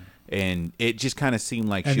Serrano, and it just kind of seemed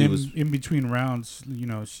like and she then was. in between rounds,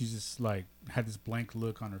 she just like had this blank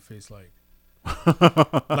look on her face, like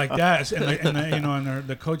that. And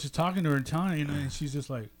the coach is talking to her and telling her, and she's just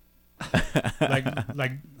like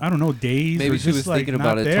I don't know, dazed. Maybe or she just, was like, thinking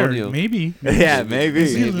not about there. Antonio. Maybe. Yeah, maybe.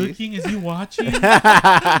 Is he Maybe. looking? Is he watching?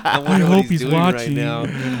 I wonder I what hope he's he's doing watching. right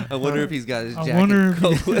now. I wonder if he's got his I jacket. wonder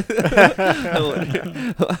coat.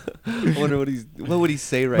 I wonder what would he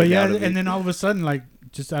say right But now. yeah, to me? and then all of a sudden, like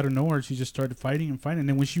just out of nowhere, she just started fighting. And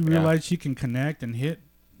then when she realized she can connect and hit,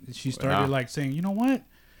 she started like saying, you know what?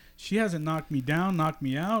 She hasn't knocked me down, knocked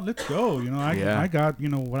me out. Let's go. I got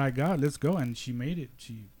what I got. Let's go. And she made it.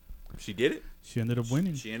 She did it. She ended up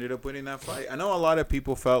winning. She ended up winning that fight. I know a lot of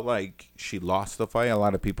people felt like she lost the fight. A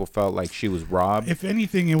lot of people felt like she was robbed. If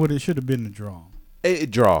anything, it should have been a draw. A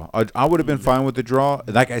draw. I would have been fine with the draw.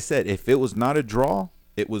 Like I said, if it was not a draw,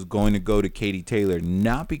 it was going to go to Katie Taylor,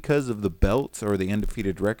 not because of the belts or the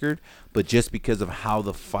undefeated record, but just because of how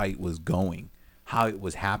the fight was going, how it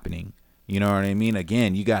was happening. You know what I mean?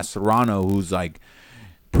 Again, you got Serrano, who's like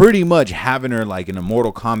pretty much having her like in a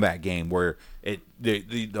Mortal Kombat game where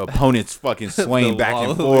the opponent's fucking swaying back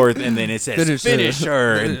and forth, and then it says finish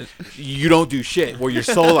her, and you don't do shit. Where you're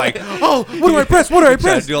so like, oh, what do I press? What do I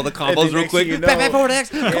press? Do all the combos real quick. Back forward X.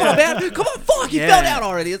 Come on, man. Come on, fuck. You fell down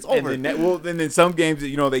already. It's over. And then in some games,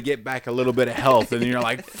 they get back a little bit of health, and then you're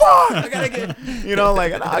like, fuck, I gotta get,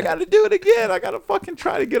 I gotta do it again. I gotta fucking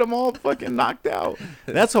try to get them all fucking knocked out.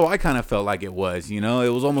 That's how I kind of felt like it was. It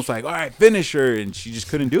was almost like, all right, finish her, and she just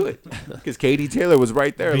couldn't do it because Katie Taylor was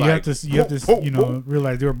right there. You have to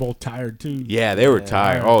realize they were both tired too. Yeah, they were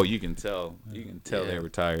tired. Oh, you can tell. You can tell they were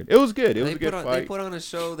tired. It was good. It was a good fight. They put on a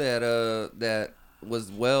show that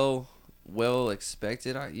was well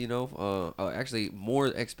expected. Actually more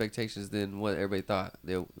expectations than what everybody thought.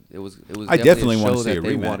 It was. I definitely want to see a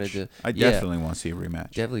rematch. I definitely want to see a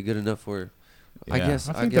rematch. Definitely good enough for. Yeah. I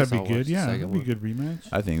think that'd be good. Yeah, that'd be a good rematch.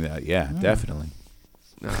 I think that. Yeah, definitely.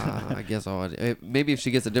 I guess I'll watch it. Maybe if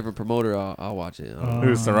she gets a different promoter, I'll watch it.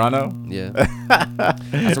 Who's Serrano? Yeah.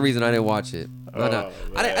 That's the reason I didn't watch it. I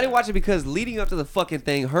didn't watch it because leading up to the fucking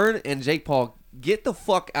thing, her and Jake Paul, get the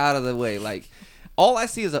fuck out of the way. Like, all I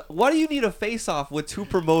see is why do you need a face-off with two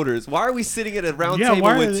promoters? Why are we sitting at a round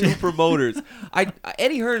table with two promoters?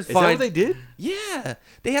 Eddie Hearn's fine. Is that what they did? Yeah.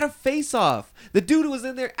 They had a face-off. The dude was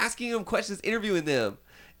in there asking them questions, interviewing them.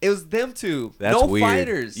 It was them two. That's no weird.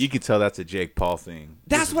 Fighters. You could tell that's a Jake Paul thing.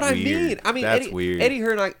 That's what weird. I mean. I mean, that's weird. Eddie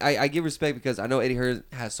Hearn, I give respect because I know Eddie Hearn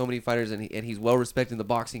has so many fighters and he's well respected in the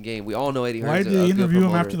boxing game. We all know Eddie Hearn. Why did they interview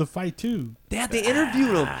him after the fight too? They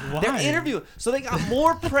interviewed him. Why? They're interviewing. So they got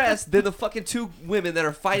more press than the fucking two women that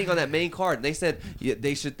are fighting on that main card. And they said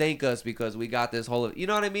they should thank us because we got this whole. You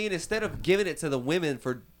know what I mean? Instead of giving it to the women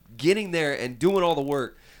for getting there and doing all the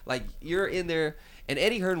work, like you're in there. And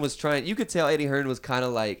Eddie Hearn was trying. You could tell Eddie Hearn was kind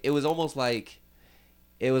of like. It was almost like.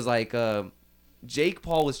 It was like Jake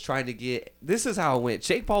Paul was trying to get. This is how it went.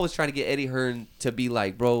 Jake Paul was trying to get Eddie Hearn to be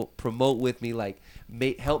like, bro, promote with me, like,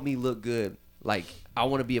 help me look good. Like, I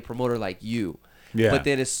want to be a promoter like you. Yeah. But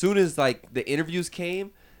then as soon as like the interviews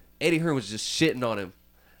came, Eddie Hearn was just shitting on him.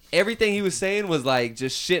 Everything he was saying was like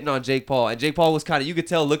just shitting on Jake Paul, and Jake Paul was kind of, you could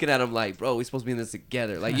tell looking at him like, bro, we're supposed to be in this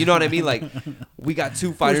together, like, you know what I mean? Like, we got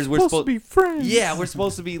two fighters, we're supposed to be friends. Yeah, we're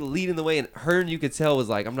supposed to be leading the way, and Hearn, you could tell, was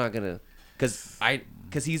like, I'm not gonna,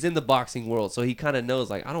 because he's in the boxing world, so he kind of knows,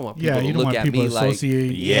 like, I don't want people to look at me like,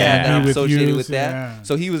 that I'm associated with that. Yeah.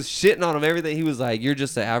 So he was shitting on him, everything. He was like, you're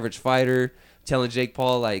just an average fighter, telling Jake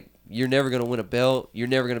Paul like, you're never gonna win a belt, you're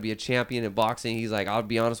never gonna be a champion in boxing. He's like, I'll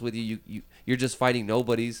be honest with you, you're just fighting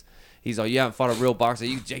nobodies. He's like, you haven't fought a real boxer.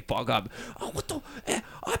 Jake Paul got,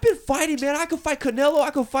 I've been fighting, man. I could fight Canelo. I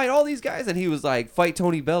could fight all these guys. And he was like, fight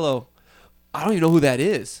Tony Bello. I don't even know who that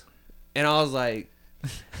is. And I was like,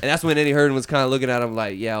 and that's when Eddie Hearn was kind of looking at him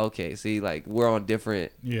like, yeah, okay, see, like, we're on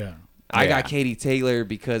different. Yeah. I got Katie Taylor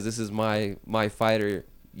because this is my fighter.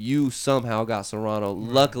 You somehow got Serrano.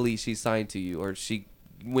 Luckily, she signed to you, or she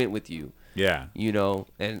went with you. Yeah.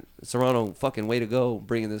 And Serrano, fucking way to go,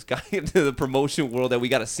 bringing this guy into the promotion world that we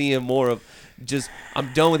got to see him more of. Just,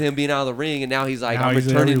 I'm done with him being out of the ring, and now he's like, I'm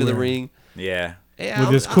returning to the ring. Yeah.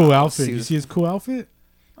 With his cool outfit. You see his cool outfit?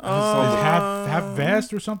 Half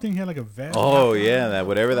vest or something. He had like a vest. Oh yeah,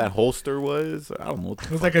 that holster was. I don't know. It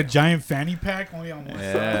was like a giant fanny pack only on one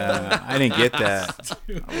side. Yeah, I didn't get that.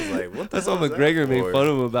 I was like, what? That's how McGregor made fun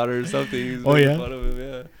of him about it or something. He was making fun of him.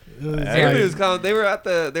 Yeah. Everybody was kind of, they were at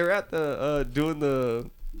the doing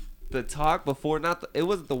the talk before. It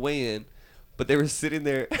wasn't the weigh-in, but they were sitting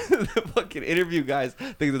there. The fucking interview guys,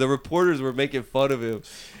 the reporters were making fun of him.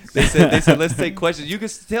 They said let's take questions. You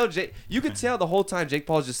could tell the whole time Jake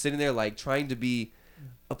Paul's just sitting there like trying to be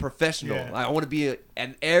a professional. Yeah. Like, I want to be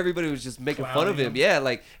and everybody was just making fun of him. Yeah,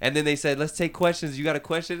 like, and then they said, let's take questions. You got a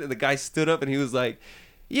question? And the guy stood up and he was like,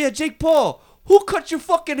 yeah, Jake Paul, who cut your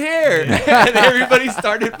fucking hair? And everybody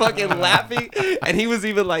started fucking laughing. And he was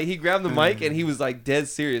even like, he grabbed the mic and he was like dead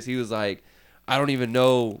serious. He was like, I don't even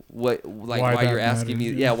know why you're asking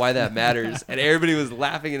me. Yeah, why that matters. And everybody was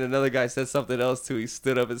laughing, and another guy said something else too. He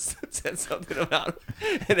stood up and said something about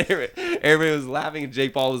it. And everybody was laughing, and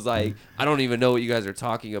Jake Paul was like, I don't even know what you guys are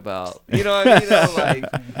talking about. You know what I mean?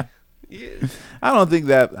 Like, yeah. I don't think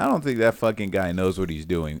that fucking guy knows what he's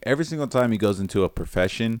doing. Every single time he goes into a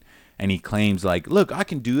profession and he claims like, look, I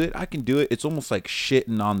can do it. It's almost like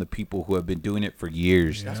shitting on the people who have been doing it for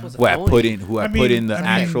years. Yeah. Who have put in the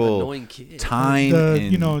actual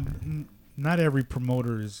time. Not every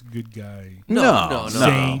promoter is a good guy. No.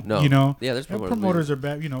 Yeah, there's promoters are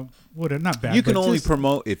bad. Not bad. You can only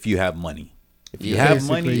promote if you have money. If you have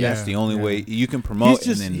money, that's the only way you can promote.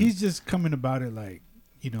 He's just coming about it like,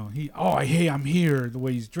 hey, I'm here. The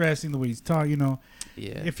way he's dressing, the way he's talking,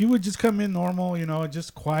 Yeah. If you would just come in normal,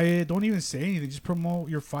 just quiet, don't even say anything, just promote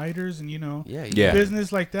your fighters and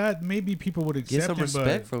business like that, maybe people would accept get some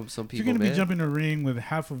respect from some if people. you're gonna be jumping in a ring with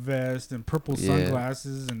half a vest and purple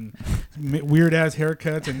sunglasses and weird ass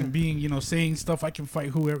haircuts and being, saying stuff, I can fight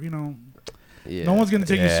whoever, no one's gonna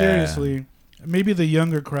take you seriously. Maybe the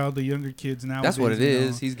younger crowd, the younger kids now. That's what it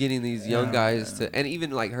is. He's getting these young guys to, and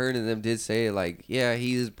even like Hearn and them did say like,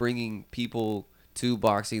 he is bringing people to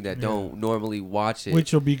boxing that don't normally watch it,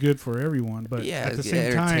 which will be good for everyone. But at the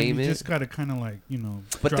same time, you just gotta kind of like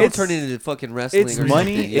But don't turn it into fucking wrestling. It's or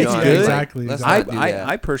money. something, It's good. Exactly.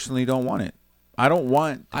 I personally don't want it. I don't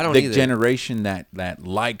want the generation that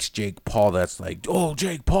likes Jake Paul. That's like, oh,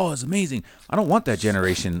 Jake Paul is amazing. I don't want that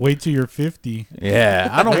generation. Wait till you're 50. Yeah,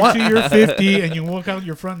 I don't want. Wait till you're 50 and you walk out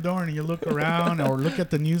your front door and you look around or look at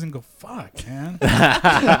the news and go, "Fuck, man, what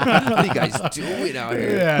are you guys doing out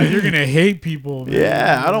here?" Yeah, you're gonna hate people. Man.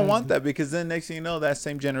 Yeah, I don't want that because then next thing you know, that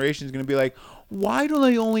same generation is gonna be like, why do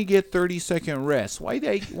they only get 30-second rest? Why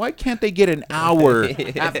can't they get an hour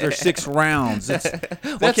after 6 rounds?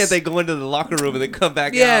 Why can't they go into the locker room and then come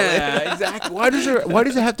back out? Yeah, exactly. Why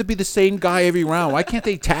does it have to be the same guy every round? Why can't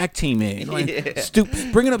they tag team it? Like,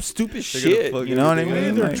 bringing up stupid shit. You know what I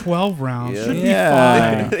mean? They're 12 rounds. Yeah. Should be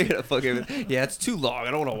fine. They're gonna fucking it's too long.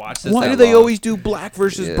 I don't want to watch this. Why do they always do black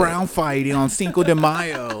versus brown fighting on Cinco de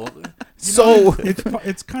Mayo? So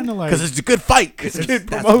it's kind of like because it's a good fight. It's good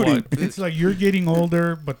promoting. It's like you're getting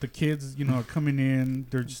older, but the kids, are coming in.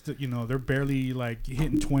 They're just, they're barely like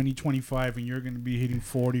hitting 20, 25, and you're going to be hitting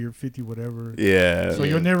 40 or 50, whatever. Yeah. So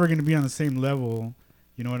you're never going to be on the same level.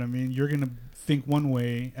 You know what I mean? You're going to think one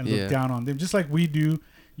way and look down on them, just like we do.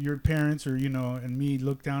 Your parents or and me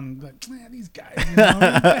look down and like, man, these guys,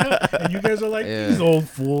 and you guys are like these old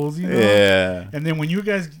fools, Yeah. And then when you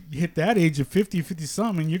guys hit that age of 50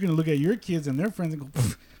 something, you're gonna look at your kids and their friends and go,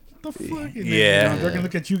 what the fuck? And then, they're gonna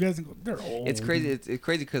look at you guys and go, they're old. It's crazy. It's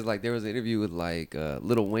crazy because like there was an interview with like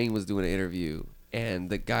Lil Wayne was doing an interview and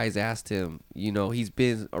the guys asked him, he's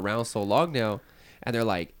been around so long now, and they're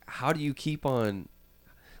like, how do you keep on?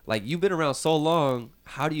 Like, you've been around so long.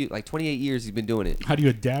 How do you, 28 years he's been doing it. How do you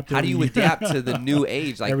adapt? How do you adapt to the new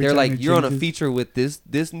age? Like, they're like, you're on a feature with this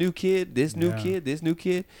new kid, this new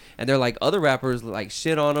kid. And they're like, other rappers, like,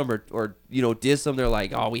 shit on him or diss him. They're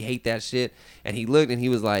like, oh, we hate that shit. And he looked and he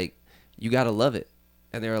was like, you got to love it.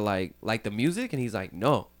 And they were like the music? And he's like,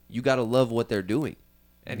 no, you got to love what they're doing.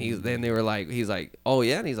 And then they were like, he's like, oh,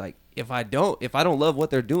 yeah? And he's like, if I don't love what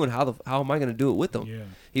they're doing, how am I going to do it with them? Yeah.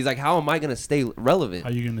 He's like, how am I going to stay relevant? How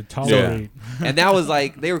are you going to tolerate? Yeah. And that was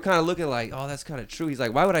like, they were kind of looking like, oh, that's kind of true. He's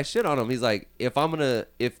like, why would I shit on him? He's like, if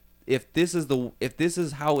this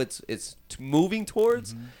is how it's moving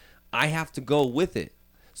towards, I have to go with it.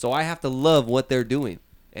 So I have to love what they're doing.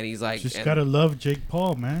 And he's like, just gotta love Jake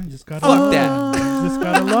Paul, man. Just gotta fuck that. Just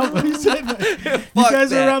gotta love what he said. You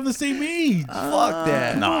guys are around the same age. Fuck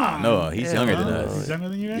that. No, he's younger than us. He's younger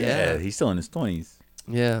than you guys. Yeah, he's still in his 20s.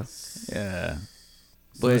 Yeah.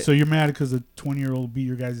 So you're mad because a 20-year-old beat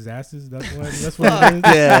your guys' asses? That's why. That's what it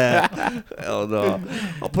is. Yeah. Hell no.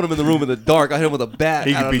 I'll put him in the room in the dark. I hit him with a bat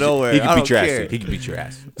out of nowhere. He can beat your ass. He can beat your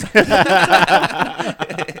ass.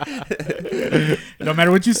 No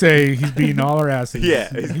matter what you say, he's beating all our asses.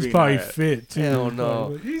 Yeah, he's probably fit too. Hell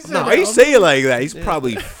no. Why you say it like that? He's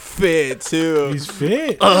probably fit too. He's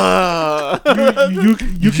fit. You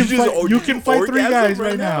can fight 3 guys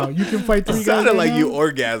right now. You can fight 3 guys. It sounded like you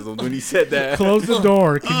orgasmed when he said that. Close the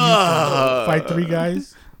door. Can you fight 3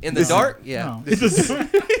 guys? In the dark? Yeah. No. This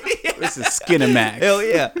is Skinamax. Hell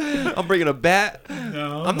yeah. I'm bringing a bat.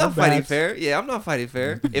 No, I'm not fighting fair. Yeah, I'm not fighting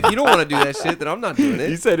fair. If you don't want to do that shit, then I'm not doing it.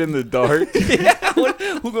 You said in the dark. Yeah.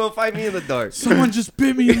 Who gonna fight me in the dark? Someone just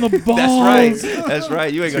bit me in the balls. That's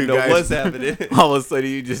right. You ain't gonna know what's happening. All of a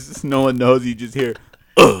sudden, no one knows. You just hear,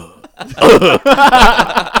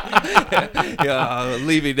 Yeah, I'm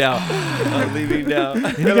leaving now.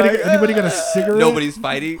 Anybody got a cigarette? Nobody's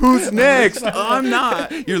fighting. Who's next? I'm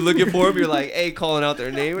not. You're looking for him. You're like, hey, calling out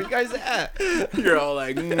their name. Where you guys at? You're all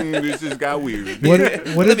like, this just got weird. What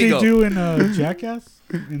did they do in Jackass?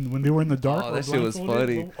 When they were in the dark? Oh, that shit was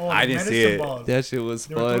funny. I didn't see it. Balls. That shit was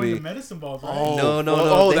they were funny. the medicine balls, right? No.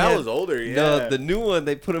 Oh, that was older. Yeah. No, the new one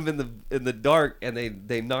they put them in the dark and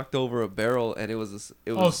they knocked over a barrel and it was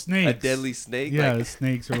snakes. A deadly snake. Yeah,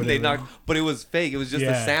 snakes or whatever. They knocked, but it was fake. It was just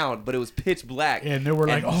a sound, but it was pitch black. And they were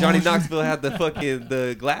like, Johnny Knoxville had the fucking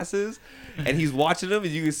the glasses, and he's watching them,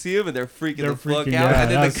 and you can see them, and they're freaking the fuck out. Yeah,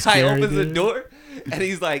 and then the guy opens the door. And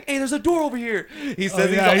he's like, hey, there's a door over here. He says,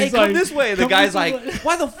 he's hey, come this way. And the guy's like,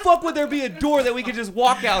 why the fuck would there be a door that we could just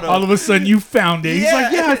walk out of? All of a sudden, you found it. He's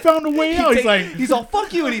like, I found a way out. He's all,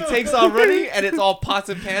 fuck you. And he takes off running, and it's all pots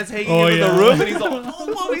and pans hanging in the room. And he's all,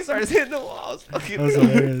 oh, he starts hitting the walls. Fucking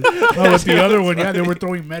hilarious. With the other one, they were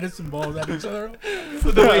throwing medicine balls at each other.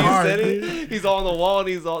 The way he said it, he's all on the wall, and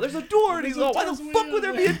he's all, there's a door. And he's all, why the fuck would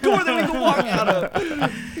there be a door that we can walk out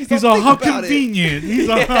of? He's all, how convenient. He's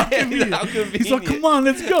all, how convenient. He's all, come on,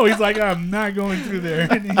 let's go. He's like, I'm not going through there.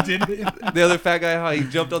 And he did it. The other fat guy, how he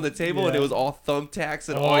jumped on the table and it was all thumbtacks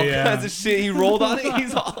and all kinds of shit. He rolled on it.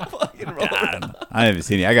 He's all fucking rolling. I haven't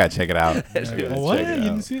seen it. I gotta check it out. What? You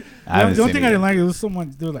didn't see it? The only thing I didn't like, it was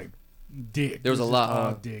someone, they were like, dick. There was a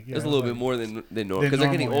lot. Dick. There's a little bit more than normal because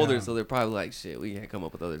they're getting older, so they're probably like, shit, we can't come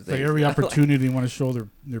up with other things. Like every opportunity they want to show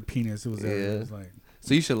their penis. It was there. It was like,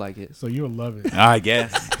 so you should like it. So you'll love it. I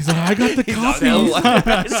guess. He's like, I got the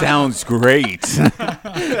copy. Sounds great.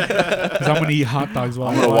 Because I'm going to eat hot dogs while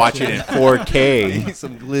I'm going to watch it in 4K. Eat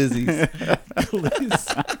some glizzies.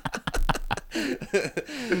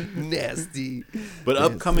 Nasty. But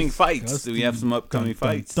upcoming fights. Do we have some upcoming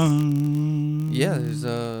fights? Yeah, there's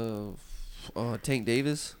Tank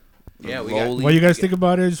Davis. Yeah, we got. What you guys think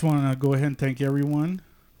about it? I just want to go ahead and thank everyone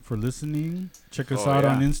for listening. Check us out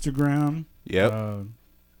on Instagram. Yep.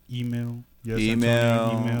 Email. Yes,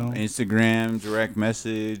 email. Instagram, direct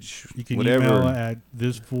message. You can whatever. email at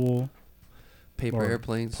this fool. Paper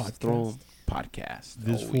airplanes. Throw podcast.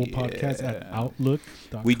 This fool podcast at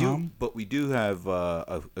outlook.com. We do have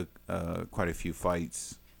quite a few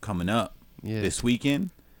fights coming up this weekend.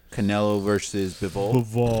 Canelo versus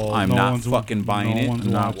Bivol. I'm not fucking buying it.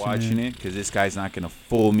 I'm not watching it because this guy's not gonna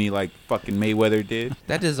fool me like fucking Mayweather did.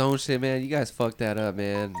 That DAZN shit, man. You guys fucked that up,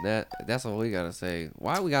 man. That's all we gotta say.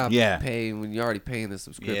 Why we gotta pay when you're already paying the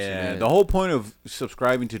subscription? Yeah, man? The whole point of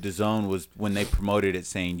subscribing to DAZN was when they promoted it,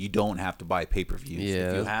 saying you don't have to buy pay-per-views. Yeah,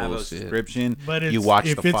 if you have bullshit. A subscription, but you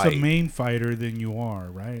watch the fight. If it's a main fighter, then you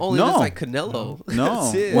are right. Only if it's like Canelo.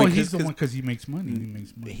 No. Well, he's the one because he makes money.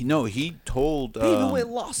 He told. He even went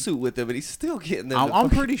lawsuit with him, but he's still getting them. I'm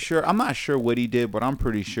pretty sure. I'm not sure what he did, but I'm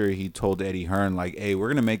pretty sure he told Eddie Hearn like, "Hey, we're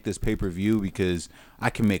gonna make this pay-per-view because I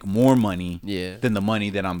can make more money than the money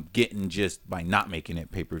that I'm getting just by not making it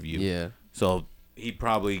pay-per-view." Yeah. So he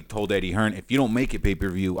probably told Eddie Hearn, "If you don't make it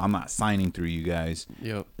pay-per-view, I'm not signing through you guys."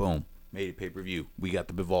 Yep. Boom. Made it pay-per-view. We got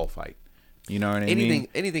the Bivol fight. You know what I mean?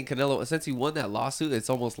 Anything Canelo. Since he won that lawsuit, it's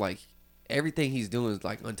almost like everything he's doing is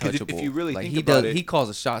like untouchable. If you really think about it, he calls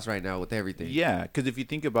the shots right now with everything. Yeah, because if you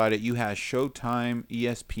think about it, you have Showtime,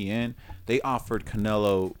 ESPN. They offered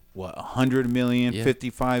Canelo what 100 million,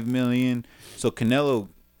 55 million. So Canelo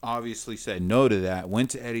obviously said no to that.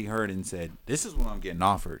 Went to Eddie Hearn and said, "This is what I'm getting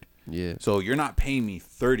offered. Yeah. So you're not paying me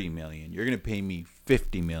 30 million. You're gonna pay me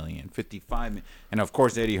 50 million, 55 million." And of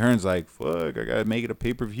course, Eddie Hearn's like, "Fuck, I gotta make it a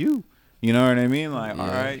pay-per-view." You know what I mean? Like, all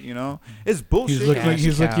right, it's bullshit.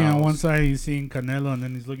 He's looking on one side, he's seeing Canelo, and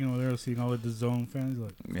then he's looking over there, seeing all of the DAZN fans.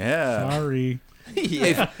 Like, sorry.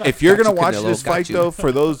 If you're gonna watch this fight, though,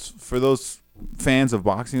 for those fans of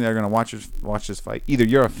boxing that are gonna watch this fight, either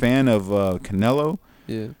you're a fan of Canelo,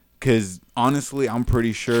 because honestly, I'm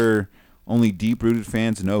pretty sure only deep-rooted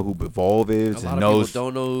fans know who Bivol is. A lot of people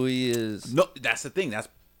don't know who he is. No, that's the thing. That's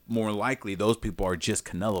more likely those people are just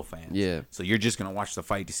Canelo fans. Yeah. So you're just gonna watch the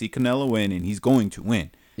fight to see Canelo win, and he's going to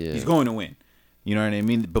win. Yeah. He's going to win. You know what I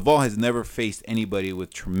mean? Bivol has never faced anybody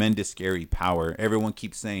with tremendous scary power. Everyone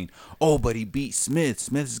keeps saying, "Oh, but he beat Smith.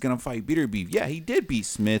 Smith is gonna fight Beterbiev." Yeah, he did beat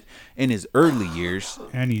Smith in his early years,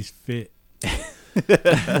 and he's fit.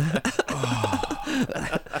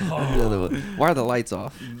 Why are the lights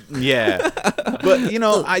off? Yeah, but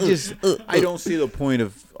I don't see the point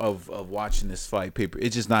of watching this fight.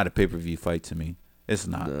 It's just not a pay-per-view fight to me. It's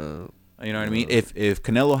not. No. You know what I mean? If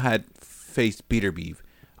Canelo had faced Beterbiev,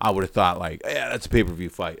 I would have thought like, yeah, that's a pay-per-view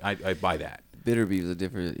fight. I'd buy that. Bitterbeef is a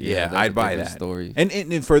different. I'd buy that story.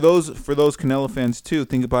 And for those Canelo fans too,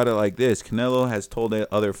 think about it like this: Canelo has told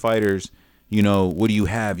other fighters, what do you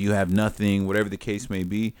have? You have nothing. Whatever the case may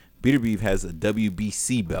be. Beterbiev has a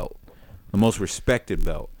WBC belt, the most respected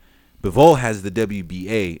belt. Bivol has the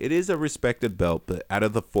WBA. It is a respected belt, but out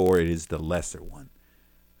of the four, it is the lesser one.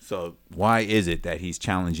 So why is it that he's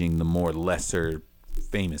challenging the more lesser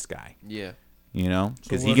famous guy? Yeah.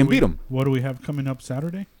 Because he can beat him. What do we have coming up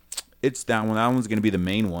Saturday? It's that one. That one's going to be the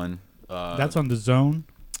main one. That's on DAZN.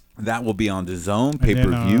 That will be on DAZN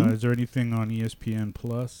pay-per-view. Is there anything on ESPN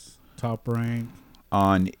Plus, Top Rank?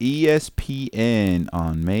 On ESPN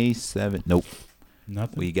on May 7th. Nope.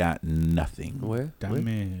 Nothing? We got nothing. Where? Damn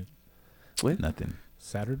it. Where? Nothing.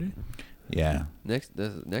 Saturday? Yeah.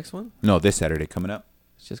 The next one? No, this Saturday coming up.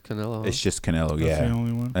 It's just Canelo. Huh? It's just Canelo. That's yeah, the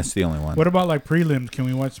only one. That's the only one. What about like prelims? Can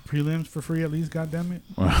we watch the prelims for free at least? God damn it!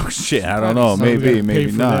 Oh shit, I don't know. So we gotta Maybe, pay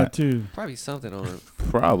maybe for not. that too. Probably something on it.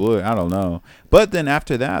 Probably, I don't know. But then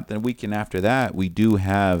after that, the weekend after that, we do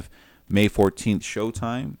have May 14th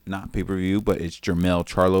Showtime, not pay-per-view, but it's Jermell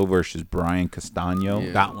Charlo versus Brian Castano.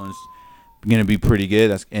 Yeah. That one's gonna be pretty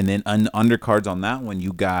good. And then undercards on that one,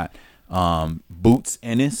 you got Boots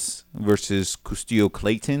Ennis versus Castillo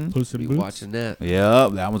Clayton. Puss in Be Boots. watching that.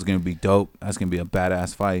 Yep, that one's gonna be dope. That's gonna be a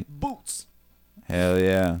badass fight. Boots. Hell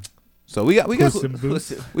yeah. So we got Puss in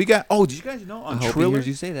Boots. Oh, did you guys know on I hope he Triller? hears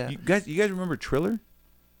you say that. You guys remember Triller?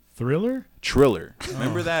 Thriller. Triller.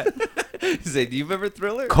 Remember that? He said, "Do you remember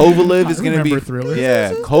Thriller?" Kovalev is I going to be remember Thriller.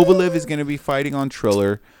 Yeah, Kovalev is going to be fighting on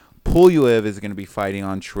Triller. Pulyev is going to be fighting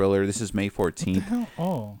on Triller. This is May 14th. Hell?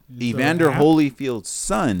 Oh, it's Evander app? Holyfield's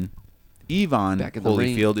son, Ivan Back in the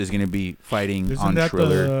ring. Holyfield, is going to be fighting Isn't on that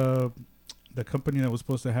Triller. the company that was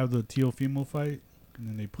supposed to have the Teofimo fight, and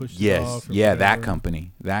then they pushed it Yes, off? Or yeah, that whatever?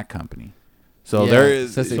 company. So Yeah, there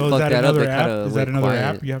is. since they So is fucked that that up, another they app? kinda Is that went another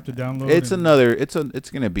quiet. app you have to download? It's and- another. It's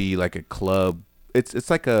going to be like a club.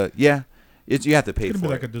 It's like a you have to pay It's for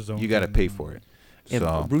gonna it. be like a DAZN You got to thing, pay you know. for it. And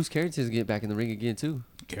So Bruce Carrington's getting back in the ring again too.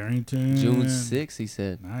 Carrington. June 6th, he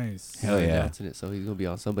said. Nice. Hell He's yeah. announcing it, so he's gonna be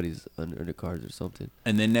on somebody's undercards or something.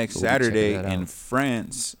 And then next So we'll be checking Saturday that in out.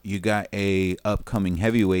 France, you got a upcoming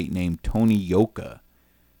heavyweight named Tony Yoka.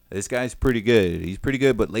 This guy's pretty good. He's pretty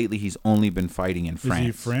good, but lately he's only been fighting in France. Is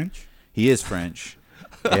he French? He is French.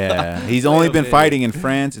 Yeah, he's only been fighting in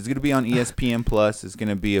France. It's gonna be on ESPN Plus. It's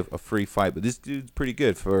gonna be a free fight, but this dude's pretty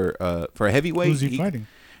good for a heavyweight. Who's he fighting?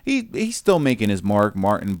 He's still making his mark.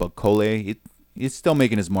 Martin Bacole. He's still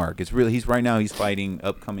making his mark. It's really right now he's fighting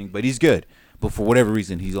upcoming, but he's good. But for whatever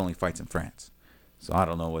reason, he's only fights in France. So I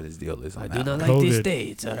don't know what his deal is on that. like these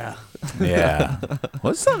states. Yeah.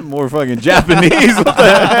 What's something more fucking Japanese? What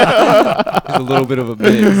the hell? It's a little bit of a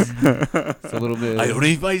mix. It's a little bit. I don't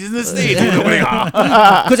eat fights in the States.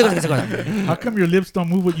 How come your lips don't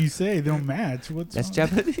move what you say? They don't match. What's That's wrong?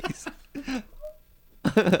 Japanese.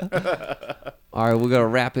 All right, we're gonna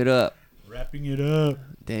wrap it up. Wrapping it up.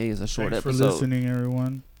 Dang, it's a short Thanks episode. for listening,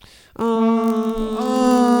 everyone.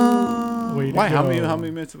 Way to Why? How go.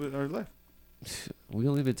 many minutes are left? We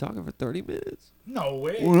only been talking for 30 minutes. No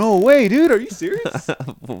way. No way, dude. Are you serious?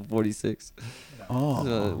 46. Oh.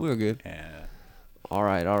 So we were good. Yeah. All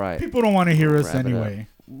right. People don't want to hear us Wrap it up. anyway.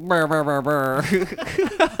 Brr, brr, brr, brr.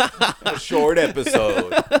 A short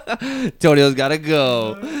episode. Tonio's gotta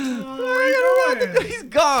go. Where are you He's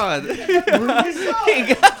gone.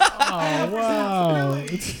 Oh, wow.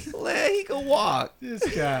 He can walk. This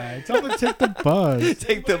guy. Tell him to take the bus.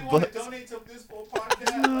 Take the bus. Donate to this full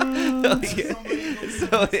podcast.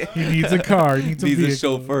 So He needs a car. He needs a needs a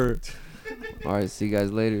vehicle. chauffeur. All right, see you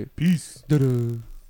guys later. Peace. Da-da.